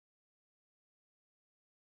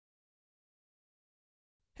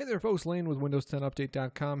Hey there folks, Lane with Windows 10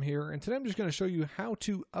 Update.com here, and today I'm just going to show you how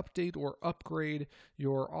to update or upgrade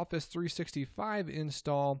your Office 365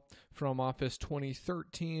 install from Office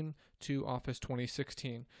 2013 to Office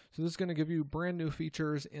 2016. So this is going to give you brand new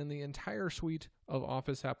features in the entire suite of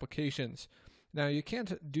Office applications. Now you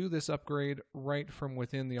can't do this upgrade right from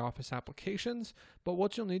within the Office applications, but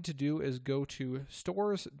what you'll need to do is go to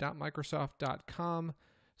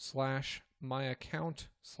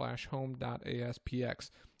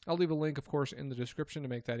stores.microsoft.com/myaccount/home.aspx. I'll leave a link, of course, in the description to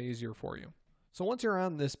make that easier for you. So once you're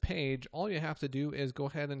on this page, all you have to do is go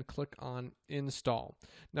ahead and click on Install.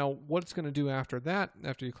 Now, what it's going to do after that,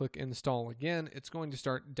 after you click Install again, it's going to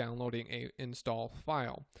start downloading a install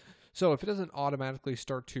file. So if it doesn't automatically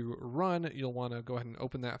start to run, you'll want to go ahead and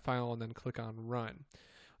open that file and then click on Run.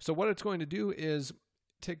 So what it's going to do is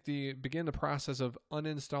begin the process of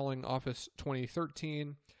uninstalling Office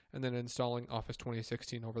 2013 and then installing Office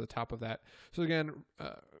 2016 over the top of that. So again,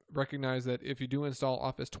 recognize that if you do install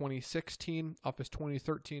Office 2016, Office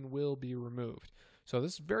 2013 will be removed. So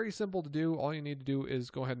this is very simple to do. All you need to do is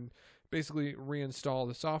go ahead and basically reinstall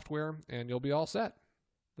the software and you'll be all set.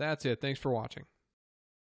 That's it. Thanks for watching.